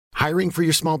Hiring for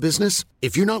your small business?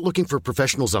 If you're not looking for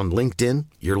professionals on LinkedIn,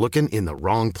 you're looking in the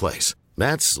wrong place.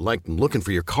 That's like looking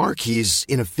for your car keys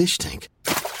in a fish tank.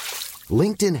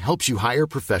 LinkedIn helps you hire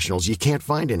professionals you can't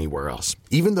find anywhere else,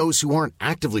 even those who aren't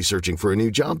actively searching for a new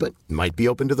job but might be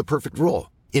open to the perfect role.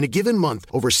 In a given month,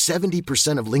 over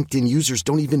 70% of LinkedIn users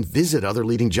don't even visit other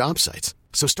leading job sites.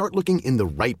 So start looking in the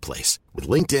right place. With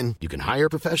LinkedIn, you can hire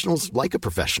professionals like a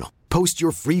professional. Post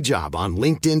your free job on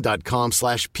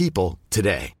linkedin.com/people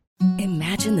today.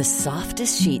 Imagine the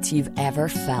softest sheets you've ever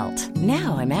felt.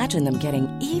 Now imagine them getting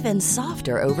even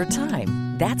softer over time.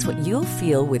 That's what you'll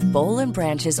feel with Boll &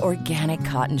 Branch's organic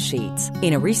cotton sheets.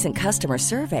 In a recent customer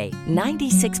survey,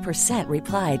 96%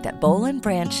 replied that Boll &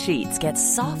 Branch sheets get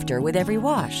softer with every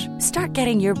wash. Start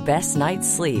getting your best night's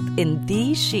sleep in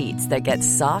these sheets that get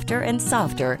softer and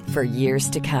softer for years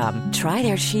to come. Try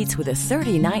their sheets with a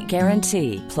 30-night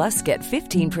guarantee. Plus, get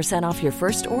 15% off your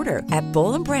first order at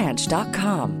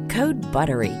bollandbranch.com. Code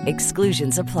BUTTERY.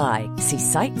 Exclusions apply. See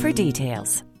site for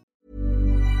details.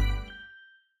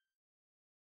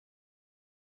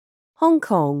 Hong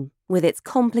Kong, with its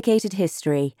complicated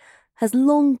history, has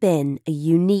long been a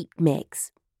unique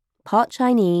mix. Part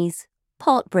Chinese,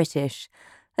 part British,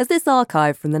 as this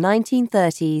archive from the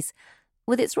 1930s,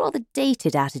 with its rather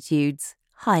dated attitudes,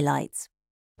 highlights.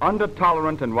 Under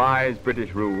tolerant and wise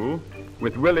British rule,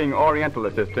 with willing Oriental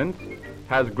assistance,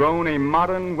 has grown a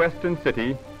modern Western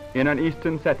city in an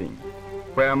Eastern setting,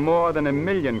 where more than 1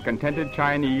 million contented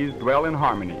Chinese dwell in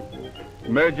harmony,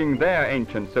 merging their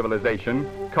ancient civilization,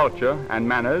 culture, and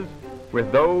manners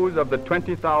with those of the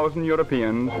 20,000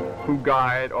 Europeans who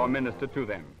guide or minister to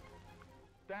them.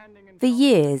 For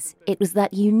years, it was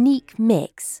that unique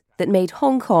mix that made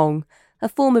Hong Kong, a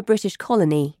former British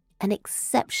colony, an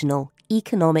exceptional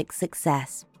economic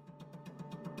success.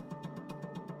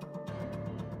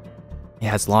 It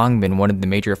has long been one of the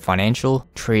major financial,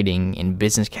 trading, and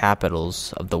business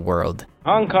capitals of the world.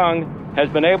 Hong Kong has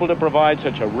been able to provide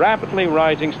such a rapidly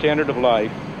rising standard of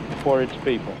life for its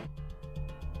people.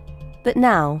 But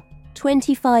now,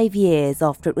 25 years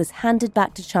after it was handed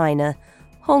back to China,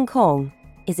 Hong Kong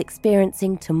is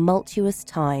experiencing tumultuous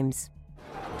times.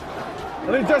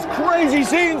 And it's just crazy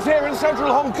scenes here in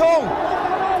central Hong Kong.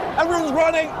 Everyone's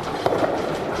running.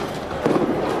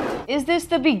 Is this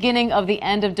the beginning of the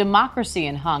end of democracy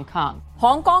in Hong Kong?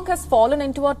 Hong Kong has fallen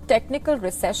into a technical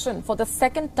recession for the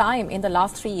second time in the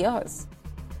last 3 years.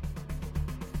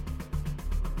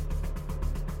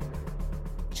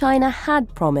 China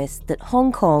had promised that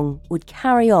Hong Kong would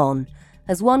carry on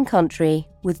as one country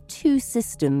with two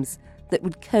systems that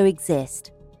would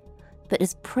coexist. But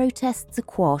as protests are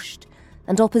quashed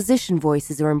and opposition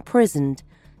voices are imprisoned,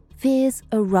 fears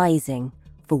are rising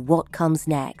for what comes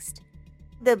next.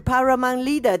 The paramount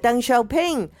leader, Deng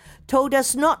Xiaoping, told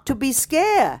us not to be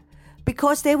scared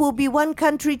because there will be one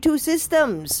country, two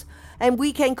systems, and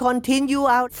we can continue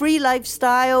our free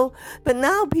lifestyle. But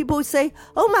now people say,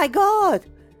 oh my God,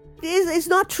 it's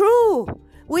not true.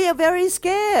 We are very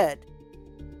scared.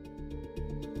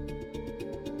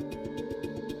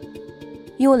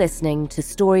 You're listening to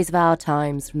Stories of Our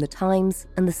Times from The Times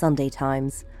and The Sunday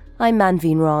Times. I'm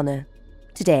Manveen Rana.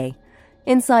 Today,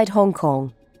 inside Hong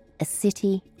Kong, a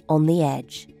city on the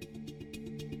edge.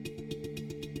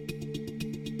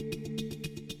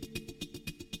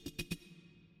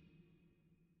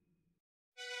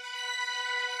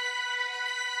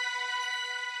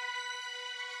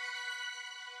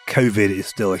 COVID is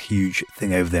still a huge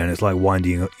thing over there, and it's like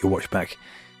winding your watch back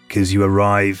because you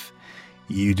arrive,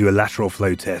 you do a lateral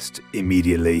flow test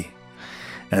immediately,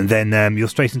 and then you're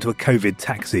straight into a COVID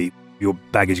taxi. Your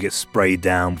baggage gets sprayed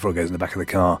down before it goes in the back of the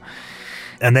car.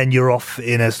 And then you're off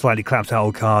in a slightly clapped out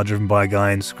old car driven by a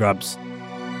guy in scrubs.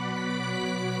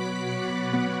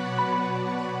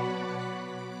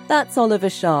 That's Oliver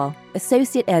Shah,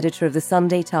 associate editor of The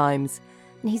Sunday Times,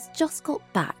 and he's just got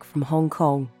back from Hong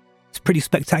Kong. It's pretty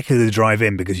spectacular to drive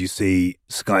in because you see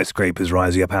skyscrapers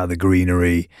rising up out of the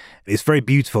greenery. It's very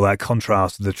beautiful, that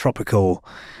contrast of the tropical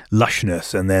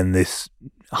lushness and then this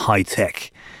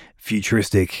high-tech,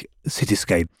 futuristic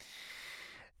cityscape.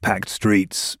 Packed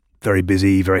streets, very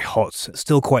busy, very hot,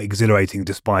 still quite exhilarating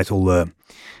despite all the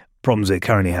problems it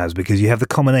currently has, because you have the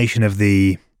combination of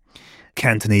the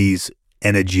Cantonese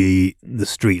energy, the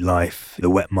street life, the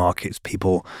wet markets,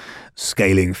 people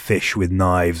scaling fish with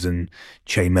knives and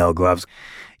chainmail gloves.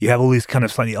 You have all these kind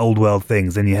of slightly old world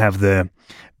things. Then you have the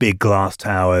big glass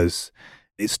towers.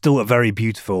 It's still a very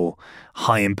beautiful,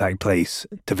 high impact place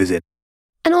to visit.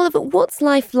 And Oliver, what's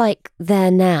life like there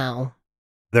now?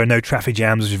 There are no traffic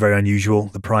jams, which is very unusual.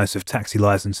 The price of taxi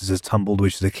licenses has tumbled,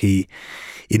 which is a key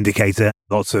indicator.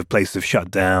 Lots of places have shut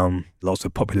down, lots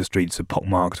of popular streets are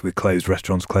pockmarked with closed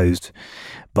restaurants, closed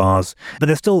bars. But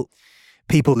there's still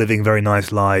people living very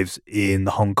nice lives in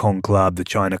the Hong Kong Club, the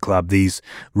China Club, these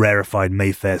rarefied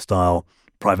Mayfair-style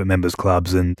private members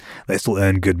clubs, and they still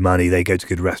earn good money, they go to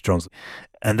good restaurants.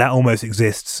 And that almost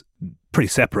exists pretty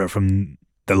separate from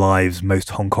the lives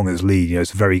most Hong Kongers lead. You know,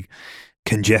 it's a very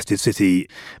congested city,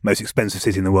 most expensive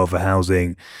city in the world for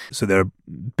housing. So there are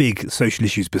big social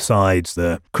issues besides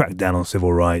the crackdown on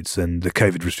civil rights and the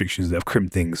COVID restrictions that have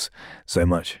crimped things so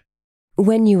much.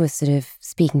 When you were sort of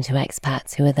speaking to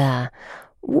expats who were there,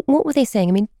 what were they saying?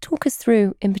 I mean, talk us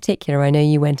through, in particular, I know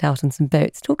you went out on some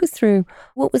boats. Talk us through,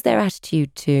 what was their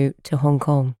attitude to Hong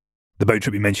Kong? The boat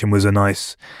trip you mentioned was a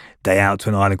nice day out to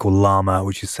an island called Lama,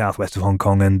 which is southwest of Hong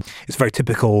Kong. And it's a very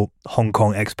typical Hong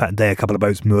Kong expat day. A couple of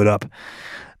boats moored up,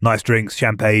 nice drinks,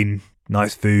 champagne,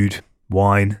 nice food,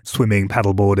 wine, swimming,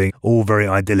 paddleboarding, all very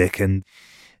idyllic. And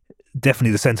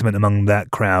definitely the sentiment among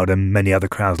that crowd and many other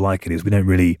crowds like it is we don't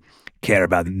really care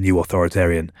about the new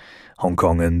authoritarian Hong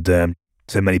Kong. And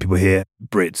so many people here,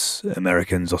 Brits,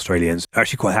 Americans, Australians, are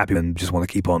actually quite happy and just want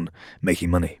to keep on making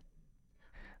money.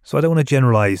 So I don't want to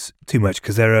generalise too much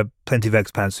because there are plenty of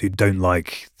expats who don't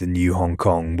like the new Hong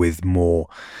Kong with more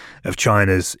of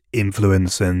China's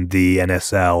influence and the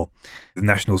NSL, the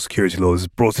national security laws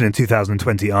brought in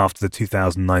 2020 after the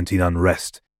 2019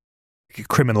 unrest. It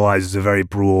criminalises a very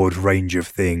broad range of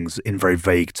things in very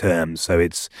vague terms. So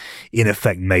it's in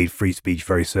effect made free speech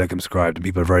very circumscribed and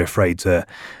people are very afraid to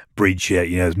breach it.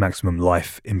 You know, there's maximum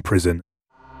life in prison.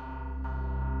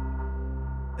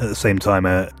 At the same time,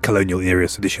 a colonial era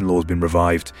sedition law has been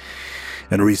revived.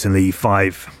 And recently,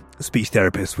 5 speech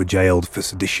therapists were jailed for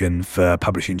sedition for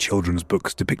publishing children's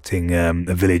books depicting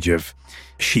a village of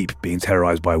sheep being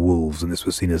terrorised by wolves. And this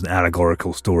was seen as an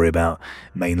allegorical story about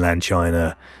mainland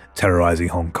China terrorising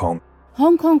Hong Kong.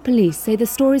 Hong Kong police say the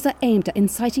stories are aimed at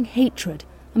inciting hatred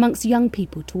amongst young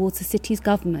people towards the city's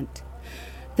government.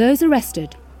 Those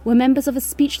arrested were members of a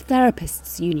speech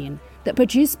therapists union that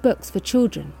produced books for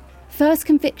children. First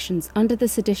convictions under the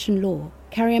sedition law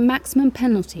carry a maximum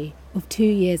penalty of 2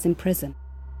 years in prison.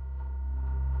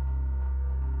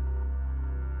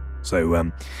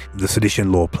 So the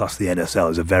sedition law plus the NSL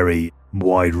is a very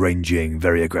wide-ranging,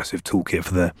 very aggressive toolkit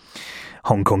for the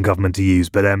Hong Kong government to use.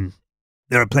 But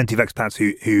there are plenty of expats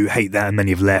who hate that and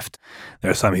many have left.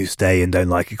 There are some who stay and don't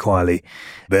like it quietly.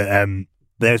 But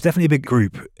there's definitely a big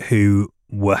group who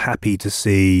were happy to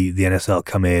see the NSL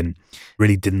come in,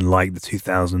 really didn't like the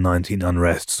 2019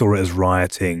 unrest, saw it as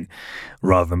rioting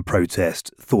rather than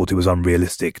protest, thought it was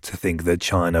unrealistic to think that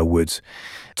China would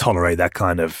tolerate that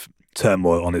kind of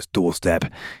turmoil on its doorstep,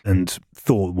 and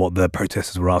thought what the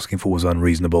protesters were asking for was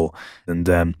unreasonable, and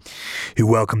who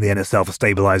welcomed the NSL for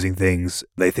stabilising things.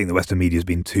 They think the Western media has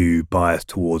been too biased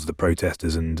towards the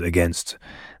protesters and against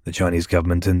the Chinese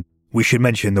government. And we should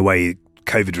mention the way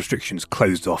COVID restrictions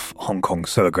closed off Hong Kong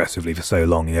so aggressively for so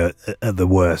long. You know, at the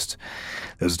worst,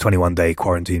 there was a 21-day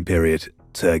quarantine period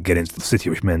to get into the city,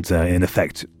 which meant, in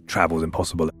effect, travel was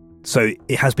impossible. So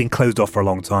it has been closed off for a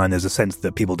long time. There's a sense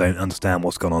that people don't understand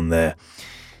what's gone on there.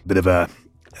 A bit of a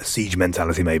siege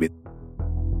mentality, maybe.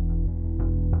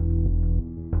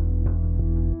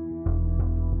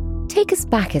 Take us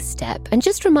back a step and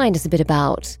just remind us a bit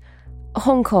about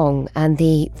Hong Kong and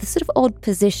the sort of odd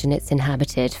position it's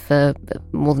inhabited for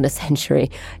more than a century.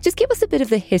 Just give us a bit of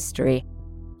the history.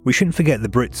 We shouldn't forget the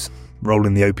Brits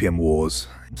rolling the Opium Wars,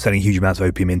 selling huge amounts of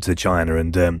opium into China,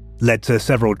 and led to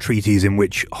several treaties in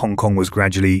which Hong Kong was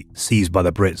gradually seized by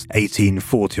the Brits.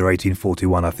 1840 or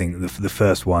 1841, I think, the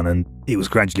first one, and it was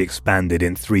gradually expanded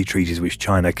in 3 treaties which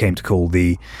China came to call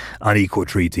the unequal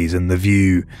treaties, and the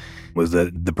view was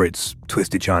that the Brits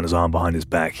twisted China's arm behind its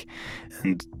back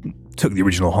and took the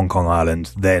original Hong Kong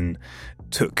island, then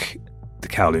took the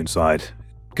Kowloon side,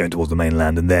 going towards the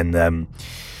mainland, and then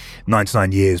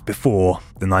 99 years before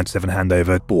the 97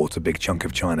 handover, bought a big chunk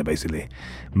of China, basically.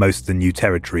 Most of the new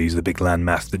territories, the big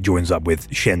landmass that joins up with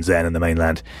Shenzhen and the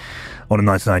mainland, on a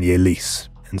 99-year lease.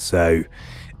 And so,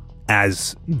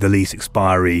 as the lease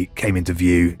expiry came into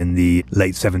view in the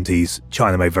late 70s,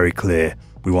 China made very clear,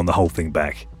 we want the whole thing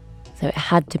back. So it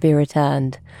had to be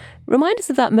returned. Remind us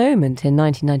of that moment in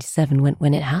 1997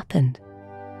 when it happened.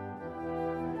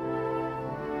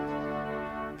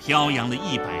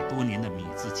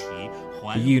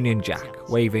 The Union Jack,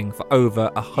 waving for over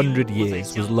 100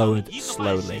 years, was lowered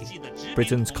slowly.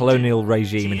 Britain's colonial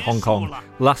regime in Hong Kong,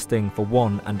 lasting for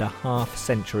 1.5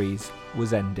 centuries,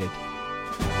 was ended.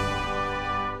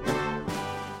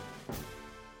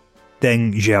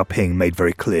 Deng Xiaoping made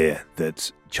very clear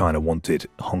that China wanted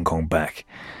Hong Kong back.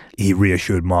 he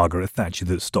reassured Margaret Thatcher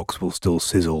that stocks will still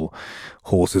sizzle,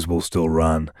 horses will still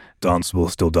run, dancers will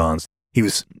still dance. He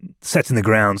was setting the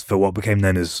grounds for what became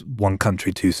known as one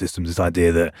country, two systems, this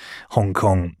idea that Hong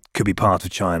Kong could be part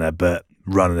of China, but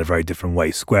run in a very different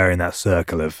way, squaring that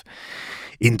circle of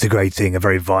integrating a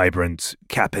very vibrant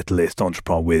capitalist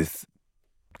entrepot with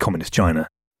communist China.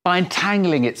 By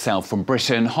entangling itself from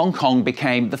Britain, Hong Kong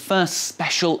became the first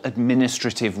special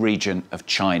administrative region of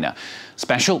China.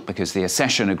 Special because the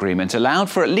accession agreement allowed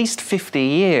for at least 50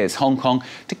 years Hong Kong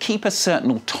to keep a certain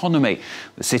autonomy,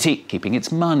 the city keeping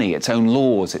its money, its own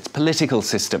laws, its political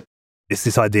system. It's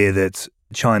this idea that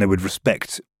China would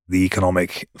respect the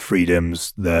economic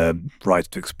freedoms, the right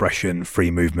to expression,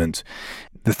 free movement,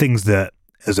 the things that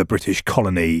as a British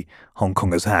colony, Hong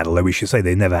Kong has had, although we should say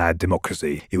they never had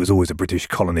democracy. It was always a British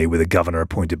colony with a governor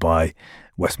appointed by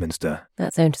Westminster.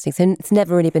 That's so interesting. So it's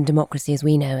never really been democracy as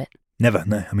we know it. Never,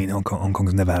 no. I mean, Hong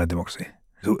Kong's never had a democracy.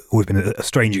 It's always been a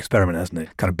strange experiment, hasn't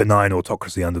it? Kind of benign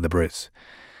autocracy under the Brits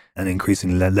and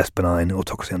increasingly less benign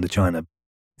autocracy under China.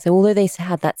 So although they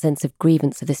had that sense of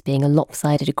grievance of this being a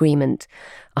lopsided agreement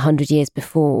 100 years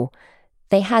before,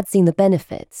 they had seen the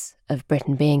benefits of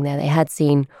Britain being there. They had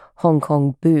seen Hong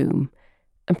Kong boom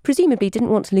and presumably didn't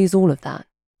want to lose all of that.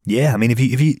 Yeah, I mean, if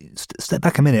you step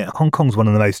back a minute, Hong Kong's one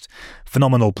of the most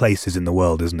phenomenal places in the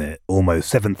world, isn't it? Almost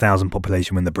 7,000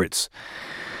 population when the Brits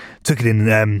took it in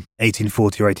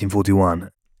 1840 or 1841.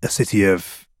 A city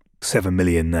of 7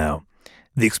 million now.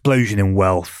 The explosion in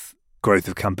wealth, growth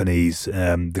of companies,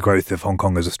 the growth of Hong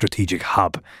Kong as a strategic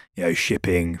hub,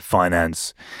 shipping,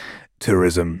 finance,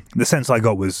 tourism. The sense I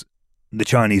got was the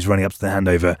Chinese running up to the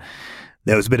handover,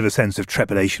 there was a bit of a sense of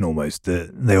trepidation almost that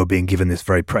they were being given this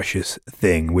very precious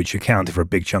thing, which accounted for a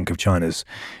big chunk of China's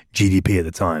GDP at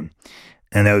the time.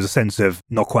 And there was a sense of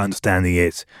not quite understanding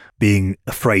it, being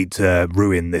afraid to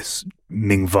ruin this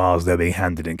Ming vase they were being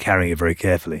handed and carrying it very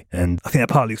carefully. And I think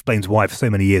that partly explains why for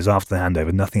so many years after the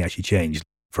handover, nothing actually changed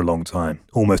for a long time,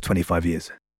 almost 25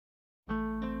 years.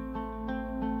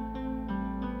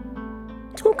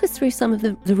 Talk us through some of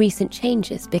the recent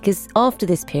changes, because after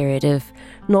this period of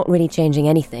not really changing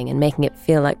anything and making it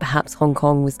feel like perhaps Hong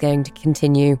Kong was going to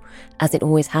continue as it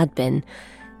always had been,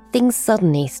 things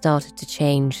suddenly started to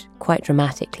change quite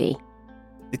dramatically.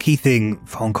 The key thing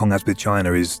for Hong Kong as with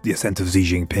China is the ascent of Xi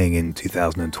Jinping in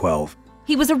 2012.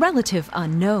 He was a relative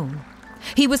unknown.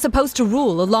 He was supposed to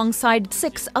rule alongside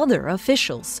 6 other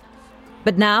officials.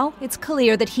 But now it's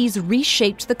clear that he's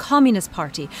reshaped the Communist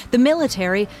Party, the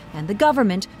military, and the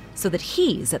government so that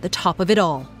he's at the top of it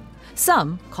all.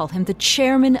 Some call him the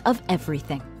chairman of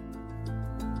everything.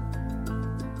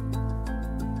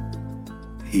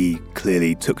 He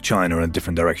clearly took China in a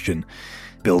different direction,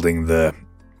 building the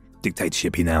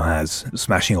dictatorship he now has,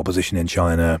 smashing opposition in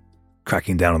China,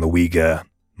 cracking down on the Uyghur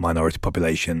minority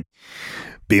population,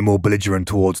 being more belligerent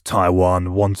towards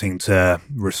Taiwan, wanting to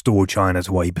restore China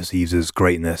to what he perceives as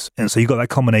greatness. And so you've got that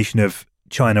combination of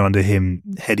China under him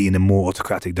heading in a more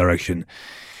autocratic direction,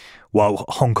 while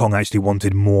Hong Kong actually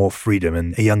wanted more freedom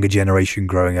and a younger generation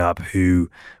growing up who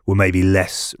were maybe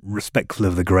less respectful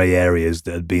of the grey areas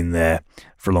that had been there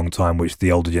for a long time, which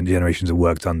the older generations have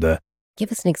worked under. Give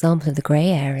us an example of the grey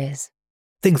areas.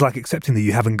 Things like accepting that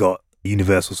you haven't got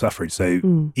universal suffrage.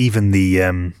 So even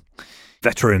the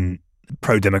veteran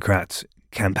pro-democrat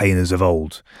campaigners of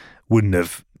old wouldn't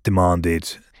have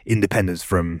demanded independence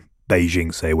from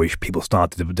Beijing, say, which people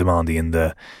started demanding in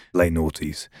the late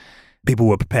noughties. People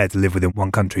were prepared to live within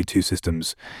one country, two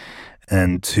systems,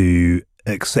 and to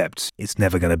accept it's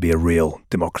never going to be a real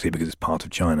democracy because it's part of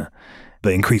China.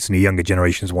 But increasingly younger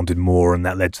generations wanted more, and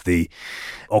that led to the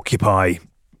Occupy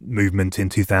movement in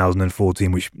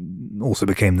 2014, which also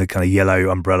became the kind of yellow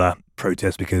umbrella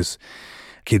protest because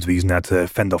kids were using that to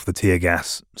fend off the tear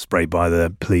gas sprayed by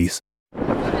the police.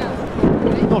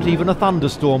 Not even a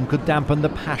thunderstorm could dampen the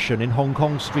passion in Hong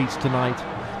Kong streets tonight.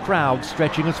 Crowds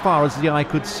stretching as far as the eye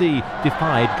could see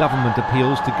defied government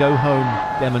appeals to go home.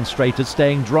 Demonstrators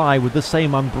staying dry with the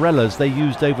same umbrellas they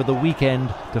used over the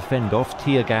weekend to fend off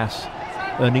tear gas,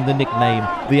 earning the nickname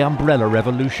the Umbrella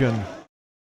Revolution.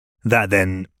 That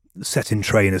then set in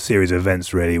train a series of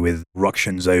events, really, with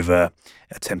ructions over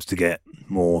attempts to get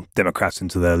more Democrats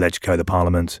into the LegCo, the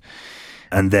parliament.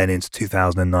 And then into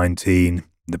 2019,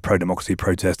 the pro-democracy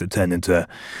protest that turned into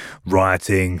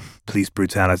rioting, police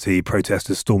brutality,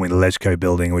 protesters storming the LegCo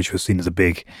building, which was seen as a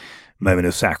big moment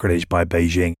of sacrilege by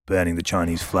Beijing, burning the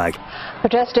Chinese flag.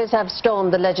 Protesters have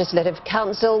stormed the Legislative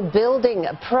Council building,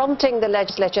 prompting the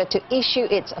legislature to issue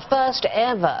its first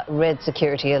ever red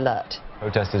security alert.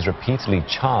 Protesters repeatedly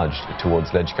charged towards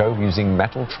LegCo using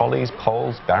metal trolleys,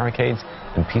 poles, barricades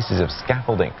and pieces of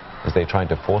scaffolding as they tried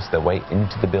to force their way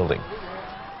into the building.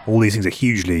 All these things are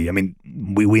hugely, I mean,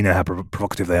 we know how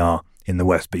provocative they are in the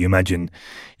West, but you imagine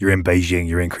you're in Beijing,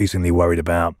 you're increasingly worried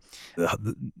about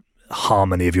the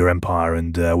harmony of your empire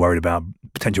and worried about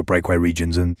potential breakaway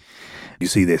regions. And you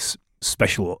see this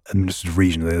special administrative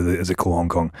region, as they call Hong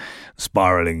Kong,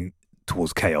 spiraling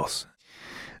towards chaos.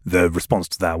 The response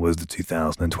to that was the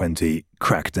 2020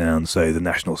 crackdown, so the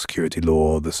national security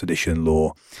law, the sedition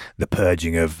law, the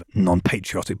purging of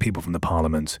non-patriotic people from the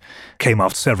parliament came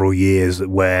after several years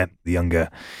where the younger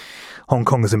Hong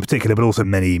Kongers in particular, but also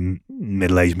many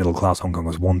middle-aged, middle-class Hong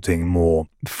Kongers wanting more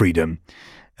freedom,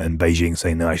 and Beijing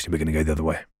saying, no, actually, we're going to go the other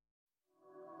way.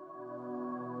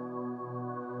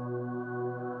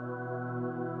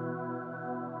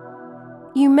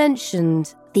 You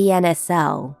mentioned the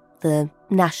NSL, the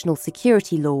National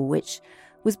Security Law, which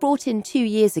was brought in 2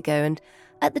 years ago, and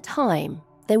at the time,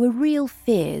 there were real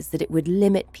fears that it would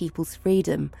limit people's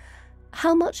freedom.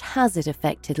 How much has it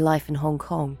affected life in Hong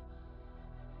Kong?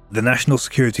 The National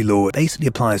Security Law basically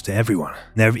applies to everyone.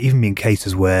 There have even been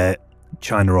cases where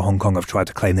China or Hong Kong have tried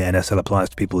to claim the NSL applies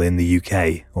to people in the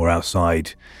UK or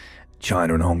outside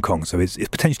China and Hong Kong. So it's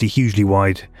potentially hugely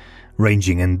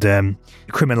wide-ranging and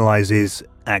criminalises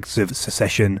acts of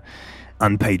secession,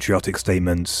 unpatriotic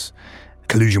statements,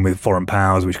 collusion with foreign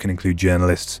powers, which can include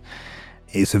journalists.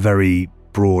 It's a very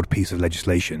broad piece of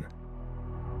legislation.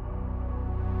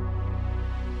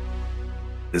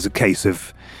 There's a case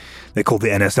of, they're called the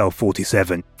NSL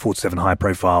 47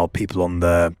 high-profile people on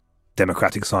the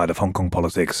democratic side of Hong Kong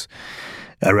politics,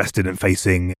 arrested and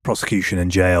facing prosecution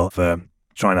and jail for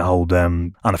trying to hold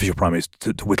unofficial primaries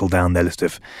to whittle down their list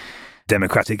of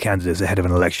democratic candidates ahead of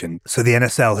an election. So the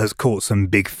NSL has caught some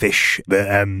big fish, but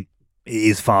it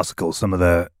is farcical, some of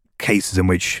the cases in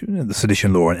which the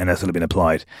sedition law and NSL have been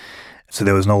applied. So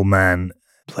there was an old man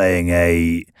playing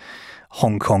a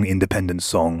Hong Kong independence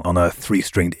song on a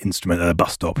 3-stringed instrument at a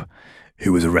bus stop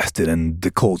who was arrested, and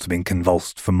the courts have been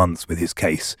convulsed for months with his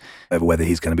case over whether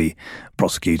he's going to be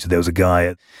prosecuted. There was a guy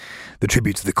at the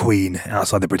tribute to the Queen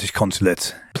outside the British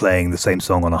consulate playing the same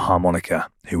song on a harmonica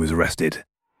who was arrested.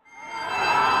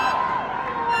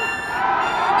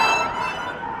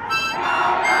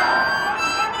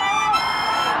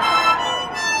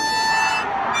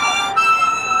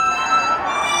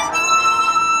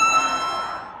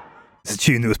 It's a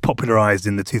tune that was popularised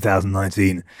in the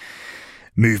 2019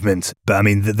 movement, but I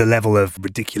mean the level of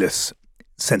ridiculous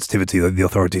sensitivity that the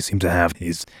authorities seem to have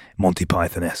is Monty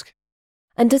Python-esque.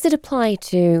 And does it apply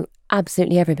to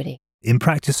absolutely everybody? In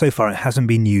practice so far, it hasn't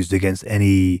been used against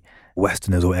any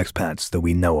Westerners or expats that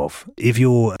we know of. If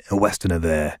you're a Westerner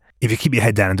there, if you keep your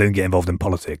head down and don't get involved in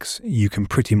politics, you can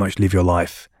pretty much live your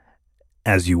life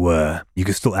as you were. You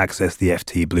can still access the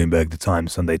FT, Bloomberg, The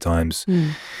Times, Sunday Times,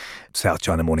 South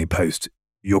China Morning Post.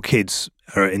 Your kids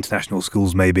are at international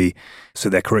schools maybe, so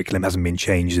their curriculum hasn't been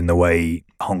changed in the way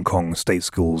Hong Kong state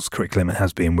schools curriculum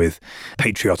has been, with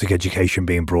patriotic education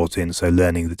being brought in, so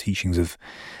learning the teachings of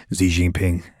Xi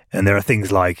Jinping. And there are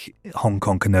things like Hong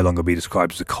Kong can no longer be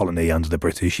described as a colony under the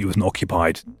British. It was an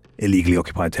illegally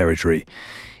occupied territory.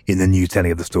 In the new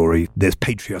telling of the story, there's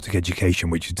patriotic education,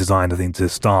 which is designed, I think, to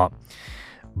start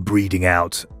breeding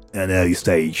out at an early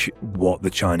stage what the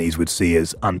Chinese would see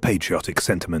as unpatriotic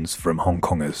sentiments from Hong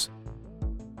Kongers.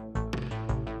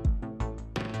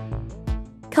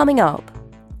 Coming up,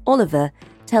 Oliver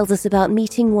tells us about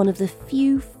meeting one of the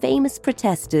few famous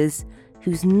protesters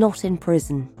who's not in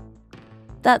prison.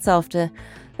 That's after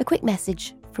a quick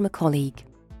message from a colleague.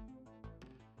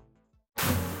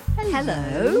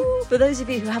 Hello. For those of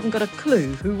you who haven't got a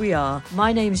clue who we are,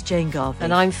 my name's Jane Garvey.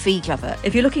 And I'm Fee Glover.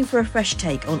 If you're looking for a fresh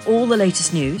take on all the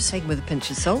latest news, taken with a pinch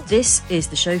of salt, this is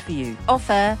the show for you. Off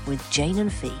Air with Jane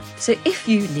and Fee. So if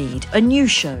you need a new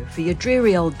show for your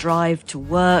dreary old drive to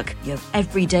work, your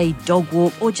everyday dog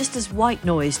walk, or just as white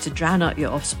noise to drown out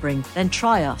your offspring, then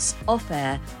try us, Off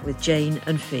Air with Jane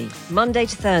and Fee. Monday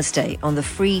to Thursday on the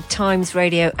free Times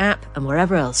Radio app and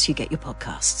wherever else you get your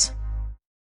podcasts.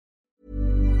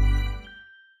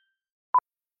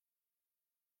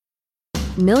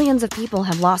 Millions of people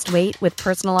have lost weight with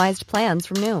personalized plans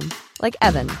from Noom. Like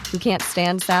Evan, who can't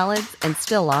stand salads and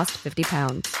still lost 50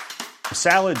 pounds.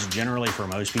 Salads generally for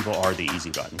most people are the easy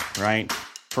button, right?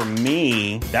 For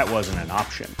me, that wasn't an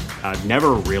option. I never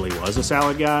really was a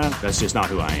salad guy. That's just not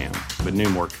who I am. But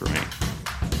Noom worked for me.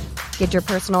 Get your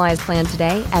personalized plan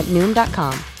today at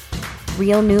Noom.com.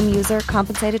 Real Noom user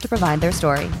compensated to provide their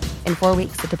story. In 4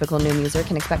 weeks, the typical Noom user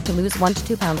can expect to lose 1 to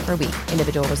 2 pounds per week.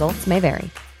 Individual results may vary.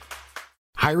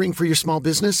 Hiring for your small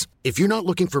business? If you're not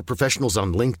looking for professionals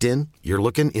on LinkedIn, you're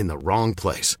looking in the wrong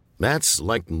place. That's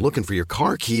like looking for your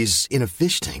car keys in a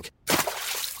fish tank.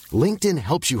 LinkedIn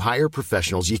helps you hire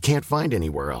professionals you can't find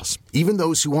anywhere else, even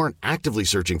those who aren't actively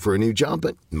searching for a new job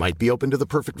but might be open to the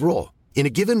perfect role. In a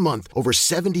given month, over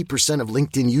 70% of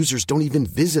LinkedIn users don't even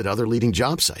visit other leading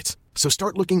job sites. So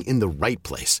start looking in the right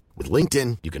place. With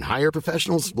LinkedIn, you can hire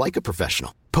professionals like a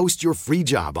professional. Post your free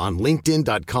job on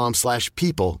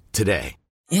linkedin.com/people today.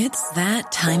 It's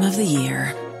that time of the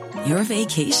year. Your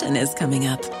vacation is coming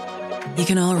up. You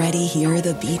can already hear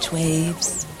the beach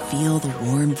waves, feel the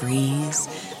warm breeze,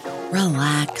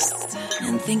 relax,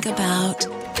 and think about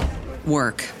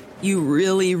work. You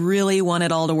really, really want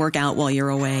it all to work out while you're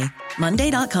away.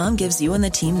 Monday.com gives you and the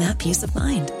team that peace of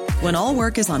mind. When all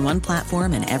work is on one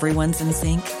platform and everyone's in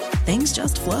sync, things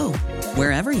just flow.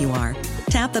 Wherever you are,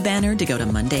 tap the banner to go to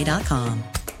Monday.com.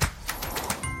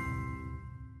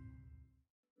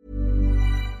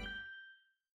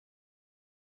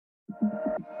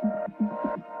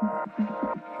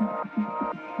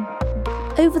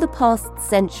 Over the past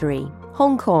century,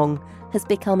 Hong Kong has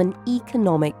become an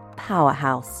economic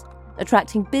powerhouse,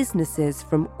 attracting businesses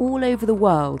from all over the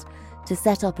world to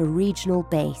set up a regional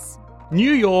base.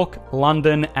 New York,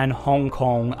 London, and Hong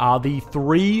Kong are the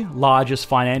three largest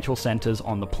financial centers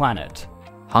on the planet.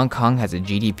 Hong Kong has a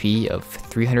GDP of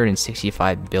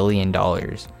 $365 billion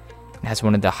and has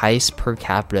one of the highest per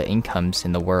capita incomes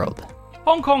in the world.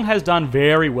 Hong Kong has done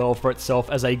very well for itself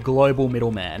as a global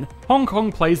middleman. Hong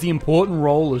Kong plays the important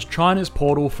role as China's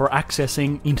portal for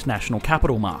accessing international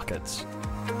capital markets.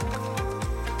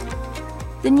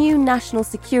 The new national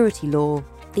security law,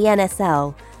 the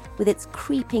NSL, with its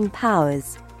creeping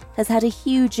powers, has had a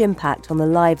huge impact on the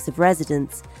lives of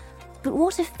residents. But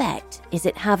what effect is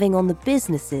it having on the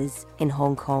businesses in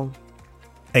Hong Kong?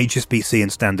 HSBC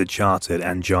and Standard Chartered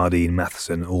and Jardine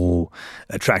Matheson all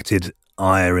attracted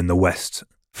ire in the West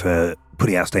for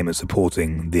putting out statements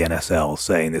supporting the NSL,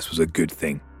 saying this was a good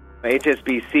thing.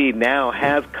 HSBC now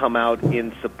has come out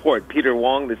in support. Peter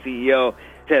Wong, the CEO,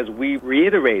 says, "We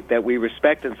reiterate that we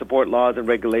respect and support laws and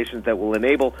regulations that will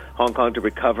enable Hong Kong to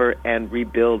recover and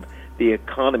rebuild the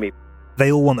economy."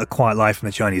 They all want a quiet life from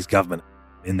the Chinese government.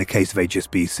 In the case of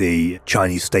HSBC,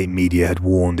 Chinese state media had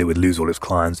warned it would lose all its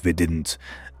clients if it didn't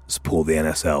support the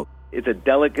NSL. It's a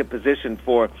delicate position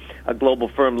for a global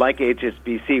firm like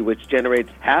HSBC, which generates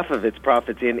half of its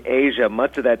profits in Asia,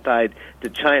 much of that tied to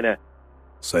China.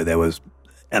 So there was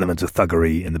elements of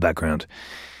thuggery in the background.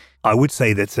 I would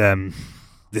say that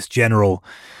this general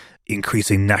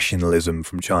increasing nationalism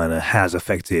from China has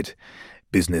affected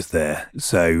business there.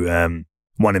 So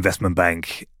one investment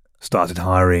bank started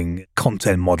hiring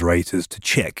content moderators to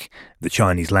check the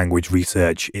Chinese language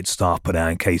research its staff put out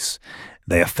in case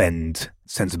they offend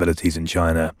sensibilities in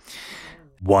China.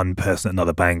 One person at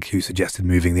another bank who suggested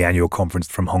moving the annual conference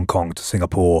from Hong Kong to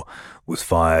Singapore was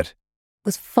fired.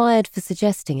 Was fired for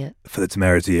suggesting it? For the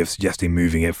temerity of suggesting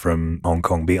moving it from Hong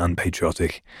Kong being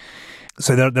unpatriotic.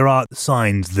 So there are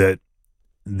signs that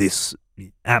this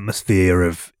atmosphere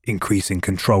of increasing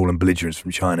control and belligerence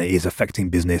from China is affecting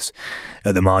business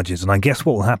at the margins. And I guess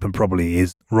what will happen probably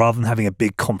is, rather than having a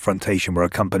big confrontation where a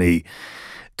company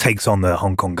takes on the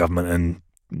Hong Kong government and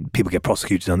people get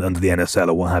prosecuted under the NSL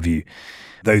or what have you,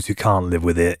 those who can't live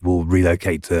with it will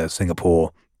relocate to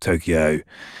Singapore, Tokyo,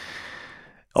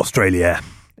 Australia,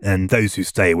 and those who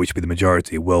stay, which will be the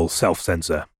majority, will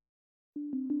self-censor.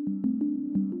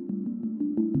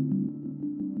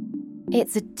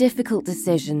 It's a difficult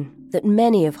decision that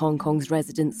many of Hong Kong's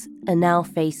residents are now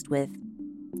faced with.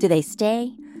 Do they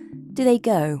stay? Do they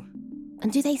go?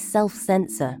 And do they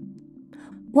self-censor?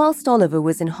 Whilst Oliver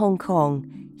was in Hong Kong,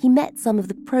 he met some of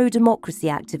the pro-democracy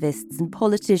activists and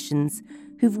politicians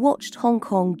who've watched Hong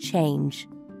Kong change.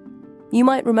 You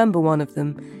might remember one of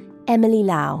them, Emily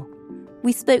Lau.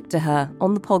 We spoke to her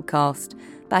on the podcast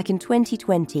back in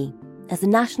 2020 as the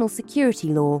national security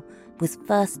law was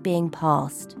first being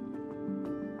passed.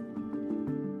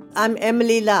 I'm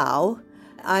Emily Lau.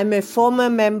 I'm a former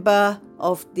member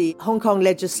of the Hong Kong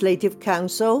Legislative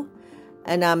Council,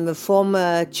 and I'm a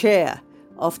former chair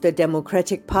of the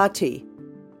Democratic Party.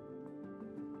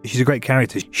 She's a great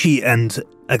character. She and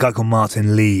a guy called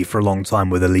Martin Lee for a long time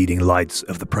were the leading lights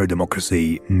of the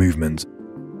pro-democracy movement.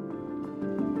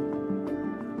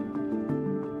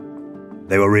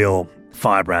 They were real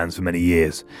firebrands for many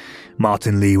years.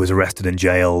 Martin Lee was arrested and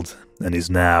jailed and is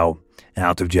now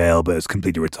out of jail but has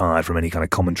completely retired from any kind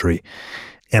of commentary.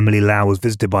 Emily Lau was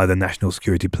visited by the National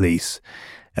Security Police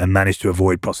and managed to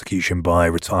avoid prosecution by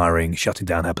retiring, shutting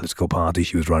down her political party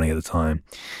she was running at the time.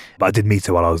 But I did meet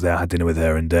her while I was there, I had dinner with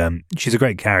her, and she's a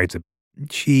great character.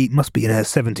 She must be in her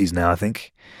 70s now, I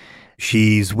think.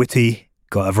 She's witty,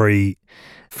 got a very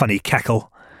funny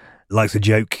cackle, likes a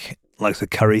joke, likes a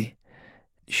curry.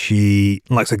 She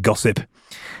likes a gossip.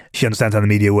 She understands how the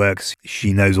media works.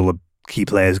 She knows all the key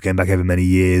players going back over many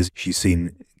years. She's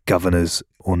seen governors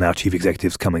or now chief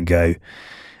executives come and go.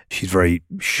 She's a very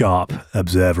sharp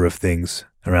observer of things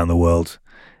around the world.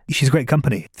 She's great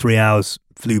company. 3 hours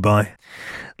flew by.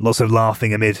 Lots of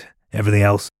laughing amid everything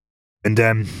else.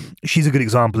 And she's a good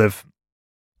example of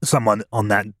someone on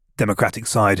that democratic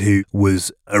side who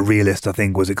was a realist, I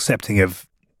think, was accepting of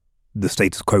the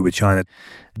status quo with China.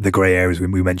 The grey areas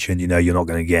we mentioned, you're not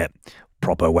going to get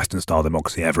proper Western-style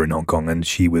democracy ever in Hong Kong. And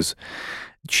she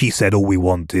said all we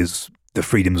want is the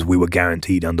freedoms we were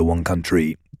guaranteed under one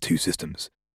country, two systems.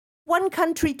 One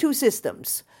country, two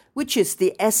systems, which is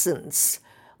the essence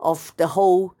of the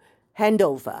whole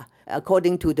handover,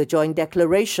 according to the joint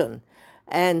declaration.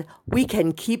 And we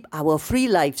can keep our free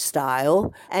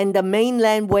lifestyle, and the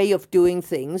mainland way of doing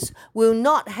things will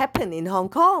not happen in Hong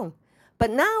Kong.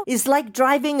 But now it's like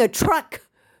driving a truck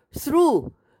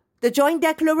through the joint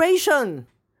declaration.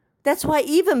 That's why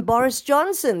even Boris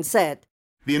Johnson said,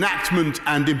 "The enactment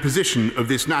and imposition of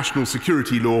this national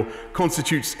security law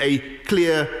constitutes a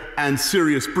clear and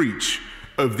serious breach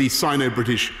of the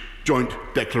Sino-British joint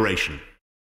declaration."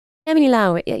 Emily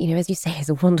Lau, as you say, is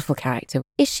a wonderful character.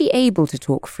 Is she able to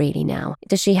talk freely now?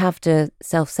 Does she have to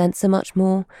self-censor much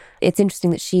more? It's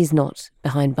interesting that she's not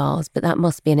behind bars, but that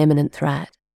must be an imminent threat.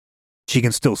 She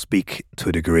can still speak to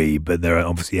a degree, but there are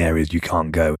obviously areas you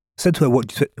can't go. I said to her, what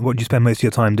do you spend most of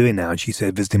your time doing now? And she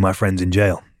said, visiting my friends in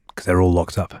jail, because they're all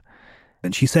locked up.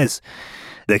 And she says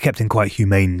they're kept in quite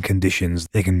humane conditions.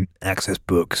 They can access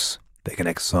books, they can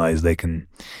exercise, they can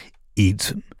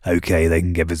eat okay, they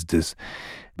can get visitors,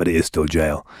 but it is still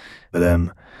jail.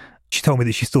 But she told me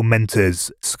that she still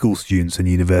mentors school students and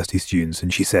university students,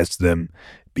 and she says to them,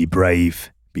 be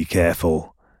brave, be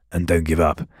careful, and don't give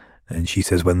up. And she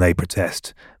says when they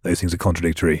protest, those things are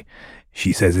contradictory.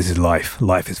 She says this is life.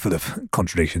 Life is full of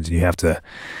contradictions, and you have to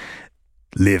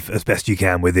live as best you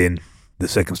can within the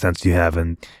circumstances you have.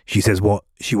 And she says what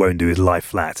she won't do is lie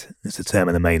flat. It's a term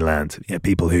in the mainland.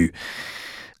 People who,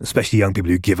 especially young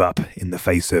people who give up in the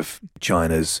face of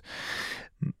China's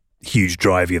huge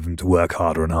drive of them to work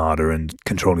harder and harder and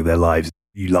controlling their lives.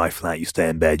 You lie flat, you stay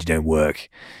in bed, you don't work.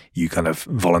 You kind of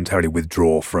voluntarily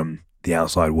withdraw from the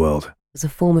outside world. As a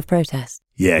form of protest.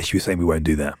 Yeah, she was saying we won't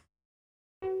do that.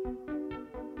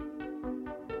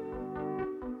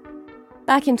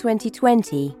 Back in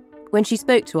 2020, when she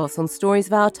spoke to us on Stories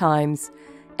of Our Times,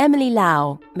 Emily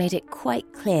Lau made it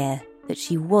quite clear that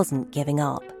she wasn't giving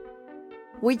up.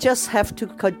 We just have to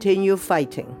continue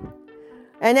fighting.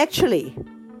 And actually,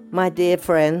 my dear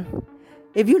friend,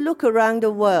 if you look around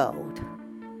the world,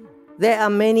 there are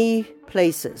many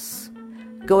places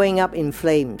going up in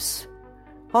flames.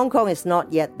 Hong Kong is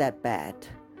not yet that bad.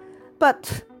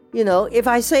 But, if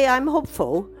I say I'm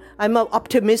hopeful, I'm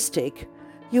optimistic,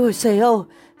 you will say, oh,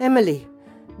 Emily,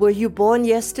 were you born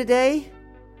yesterday?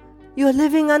 You're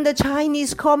living under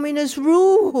Chinese communist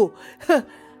rule.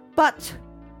 But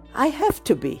I have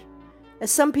to be. As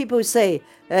some people say,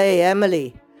 hey,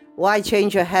 Emily, why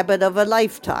change a habit of a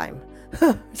lifetime?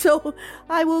 So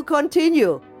I will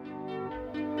continue.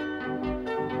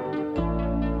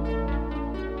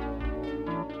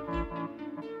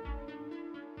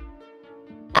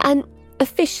 And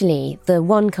officially, the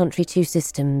one country, two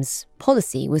systems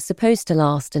policy was supposed to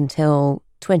last until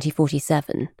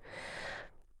 2047.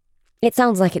 It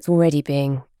sounds like it's already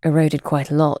being eroded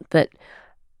quite a lot, but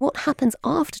what happens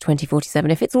after 2047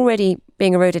 if it's already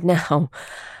being eroded now?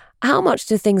 How much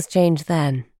do things change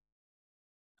then?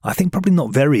 I think probably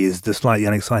not very is the slightly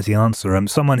unexciting answer.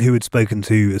 Someone who had spoken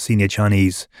to a senior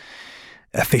Chinese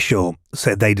official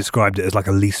said they described it as like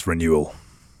a lease renewal.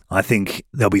 I think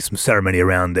there'll be some ceremony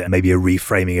around it, maybe a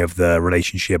reframing of the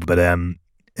relationship. But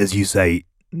as you say,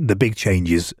 the big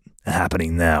changes are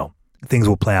happening now. Things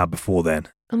will play out before then.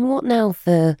 And what now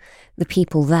for the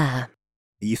people there?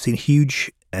 You've seen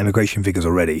huge immigration figures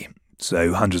already.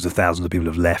 So hundreds of thousands of people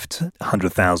have left.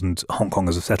 100,000 Hong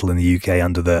Kongers have settled in the UK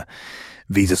under the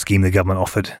visa scheme the government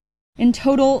offered. In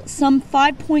total, some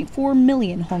 5.4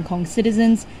 million Hong Kong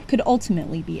citizens could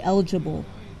ultimately be eligible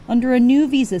under a new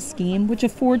visa scheme which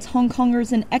affords Hong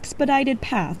Kongers an expedited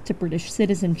path to British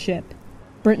citizenship.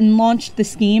 Britain launched the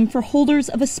scheme for holders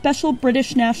of a special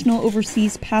British national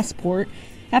overseas passport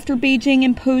after Beijing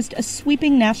imposed a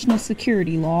sweeping national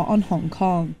security law on Hong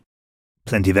Kong.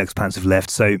 Plenty of expats have left,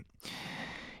 so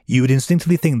you would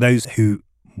instinctively think those who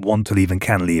want to leave and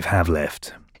can leave have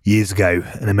left. Years ago,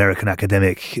 an American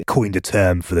academic coined a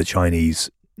term for the Chinese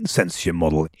censorship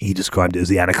model. He described it as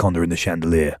the anaconda in the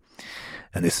chandelier.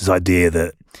 And this idea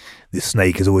that this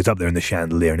snake is always up there in the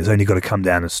chandelier and it's only got to come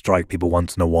down and strike people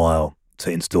once in a while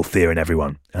to instill fear in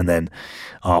everyone. And then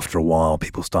after a while,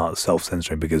 people start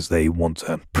self-censoring because they want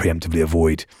to preemptively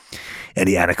avoid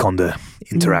any anaconda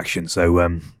interaction.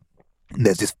 So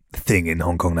there's this thing in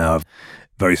Hong Kong now of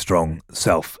very strong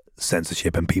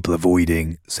self-censorship and people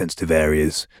avoiding sensitive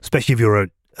areas, especially if you're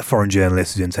a foreign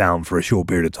journalist who's in town for a short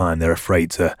period of time. They're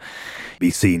afraid to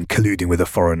be seen colluding with a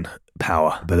foreign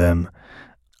power. But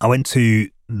I went to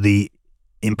the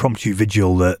impromptu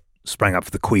vigil that sprang up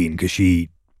for the Queen because she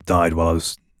died while I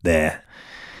was there.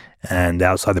 And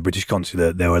outside the British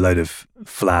consulate, there were a load of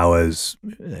flowers,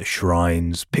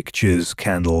 shrines, pictures,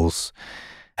 candles,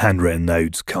 handwritten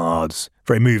notes, cards,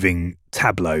 very moving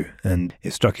tableau. And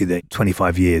it struck you that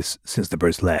 25 years since the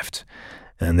Brits left,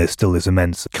 and there's still this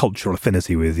immense cultural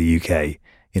affinity with the UK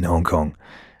in Hong Kong.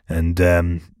 And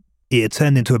it had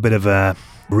turned into a bit of a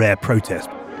rare protest.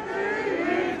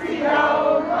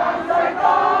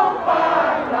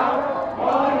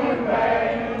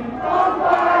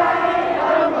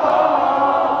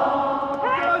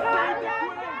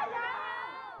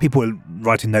 People were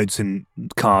writing notes and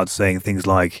cards saying things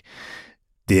like,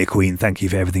 "Dear Queen, thank you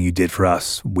for everything you did for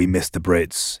us. We missed the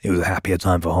Brits. It was a happier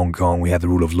time for Hong Kong. We had the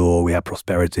rule of law. We had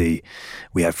prosperity.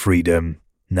 We had freedom.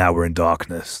 Now we're in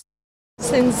darkness."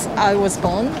 Since I was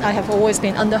born, I have always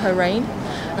been under her reign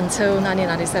until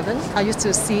 1997. I used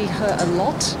to see her a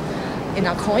lot in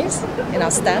our coins, in our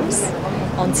stamps,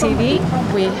 on TV.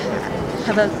 We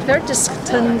have a very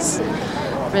distant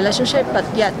relationship, but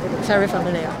yet very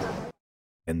familiar.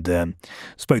 And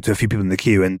spoke to a few people in the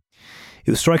queue, and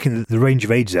it was striking the range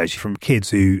of ages, actually, from kids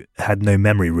who had no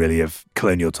memory really of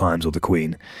colonial times or the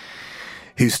Queen,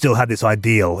 who still had this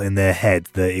ideal in their head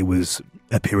that it was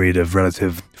a period of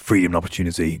relative freedom and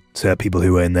opportunity, to people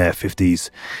who were in their 50s,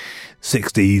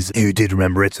 60s, who did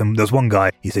remember it. And there was one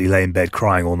guy, he said he lay in bed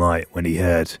crying all night when he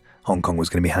heard Hong Kong was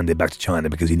going to be handed back to China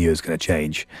because he knew it was going to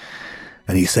change.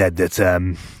 And he said that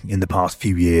in the past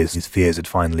few years, his fears had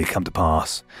finally come to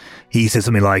pass. He said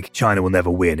something like, China will never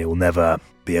win. It will never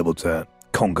be able to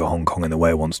conquer Hong Kong in the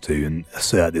way it wants to and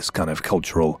assert this kind of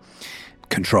cultural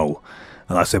control.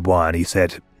 And I said, why? And he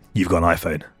said, you've got an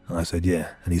iPhone. And I said, yeah.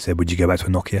 And he said, would you go back to a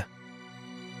Nokia?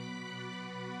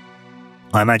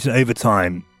 I imagine over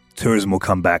time, tourism will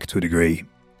come back to a degree.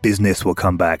 Business will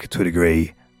come back to a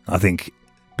degree. I think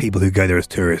people who go there as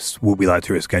tourists will be like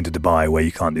tourists going to Dubai, where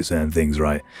you can't do certain things,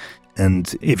 right?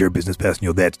 And if you're a business person,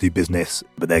 you're there to do business,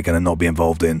 but they're going to not be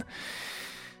involved in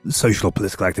social or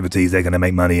political activities. They're going to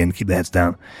make money and keep their heads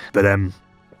down. But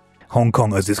Hong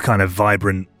Kong as this kind of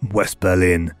vibrant West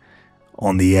Berlin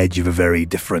on the edge of a very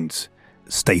different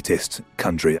statist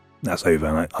country, that's over,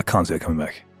 and I can't see it coming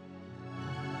back.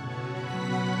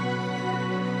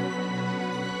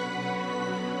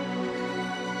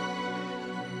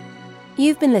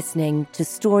 You've been listening to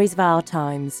Stories of Our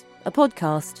Times, a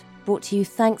podcast brought to you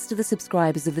thanks to the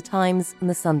subscribers of The Times and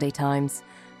The Sunday Times,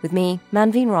 with me,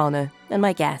 Manveen Rana, and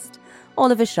my guest,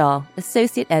 Oliver Shah,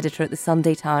 Associate Editor at The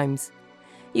Sunday Times.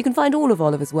 You can find all of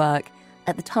Oliver's work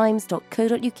at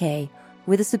thetimes.co.uk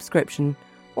with a subscription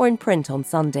or in print on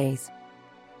Sundays.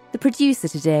 The producer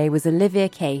today was Olivia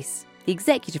Case, the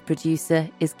executive producer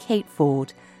is Kate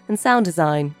Ford, and sound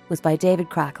design was by David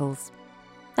Crackles.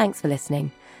 Thanks for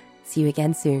listening. See you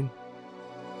again soon.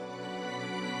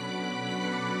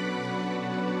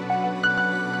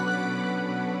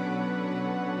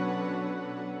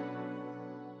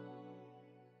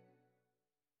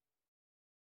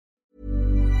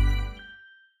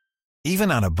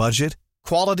 Even on a budget,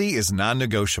 quality is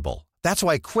non-negotiable. That's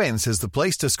why Quince is the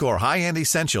place to score high-end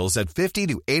essentials at 50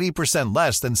 to 80%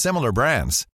 less than similar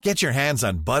brands. Get your hands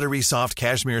on buttery soft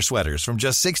cashmere sweaters from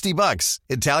just $60,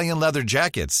 Italian leather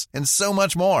jackets, and so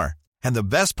much more. And the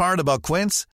best part about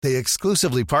Quince, they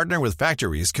exclusively partner with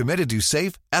factories committed to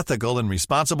safe, ethical, and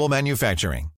responsible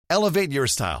manufacturing. Elevate your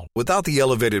style without the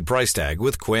elevated price tag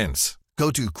with Quince. Go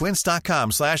to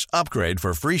quince.com/upgrade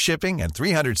for free shipping and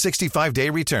 365-day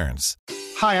returns.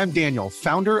 Hi, I'm Daniel,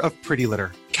 founder of Pretty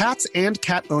Litter. Cats and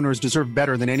cat owners deserve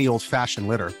better than any old-fashioned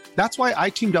litter. That's why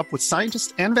I teamed up with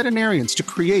scientists and veterinarians to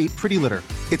create Pretty Litter.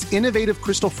 Its innovative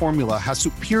crystal formula has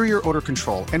superior odor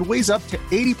control and weighs up to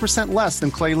 80% less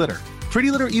than clay litter. Pretty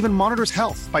Litter even monitors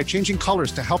health by changing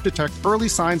colors to help detect early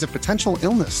signs of potential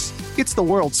illness. It's the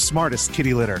world's smartest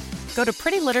kitty litter. Go to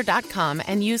prettylitter.com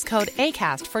and use code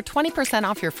ACAST for 20%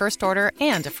 off your first order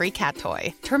and a free cat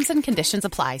toy. Terms and conditions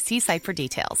apply. See site for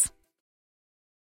details.